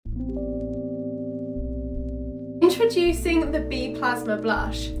Introducing the B-Plasma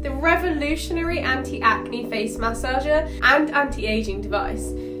Blush, the revolutionary anti-acne face massager and anti-aging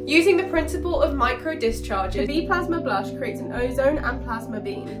device. Using the principle of micro-discharges, the B-Plasma Blush creates an ozone and plasma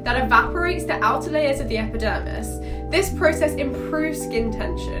beam that evaporates the outer layers of the epidermis. This process improves skin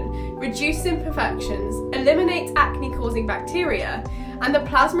tension, reduces imperfections, eliminates acne-causing bacteria, and the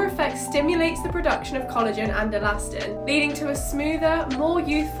plasma effect stimulates the production of collagen and elastin, leading to a smoother, more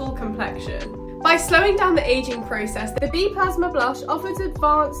youthful complexion. By slowing down the aging process, the B-Plasma Blush offers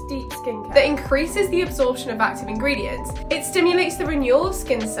advanced deep skincare that increases the absorption of active ingredients. It stimulates the renewal of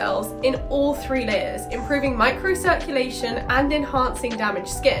skin cells in all 3 layers, improving microcirculation and enhancing damaged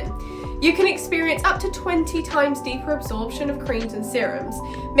skin. You can experience up to 20 times deeper absorption of creams and serums,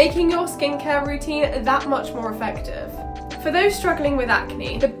 making your skincare routine that much more effective. For those struggling with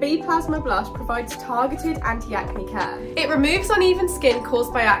acne, the B-Plasma Blush provides targeted anti-acne care. It removes uneven skin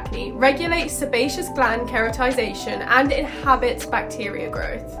caused by acne, regulates sebaceous gland keratization, and inhibits bacteria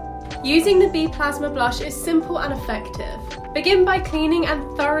growth. Using the B-Plasma Blush is simple and effective. Begin by cleaning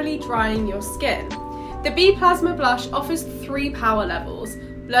and thoroughly drying your skin. The B-Plasma Blush offers 3 power levels: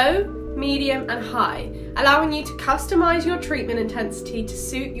 low, medium, and high, allowing you to customize your treatment intensity to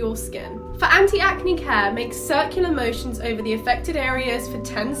suit your skin. For anti-acne care, make circular motions over the affected areas for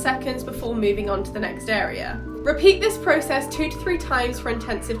 10 seconds before moving on to the next area. Repeat this process 2 to 3 times for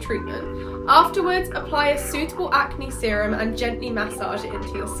intensive treatment. Afterwards, apply a suitable acne serum and gently massage it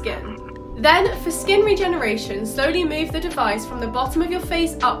into your skin. Then, for skin regeneration, slowly move the device from the bottom of your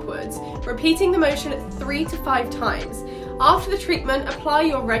face upwards, repeating the motion 3 to 5 times. After the treatment, apply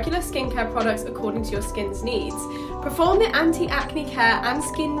your regular skincare products according to your skin's needs. Perform the anti-acne care and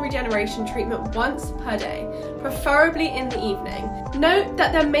skin regeneration treatment once per day, preferably in the evening. Note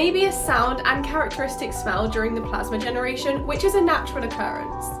that there may be a sound and characteristic smell during the plasma generation, which is a natural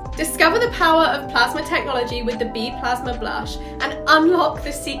occurrence. Discover the power of plasma technology with the B-Plasma Blush and unlock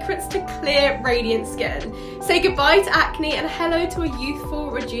the secrets to clear, radiant skin. Say goodbye to acne and hello to a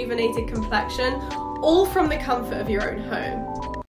youthful, rejuvenated complexion, all from the comfort of your own home.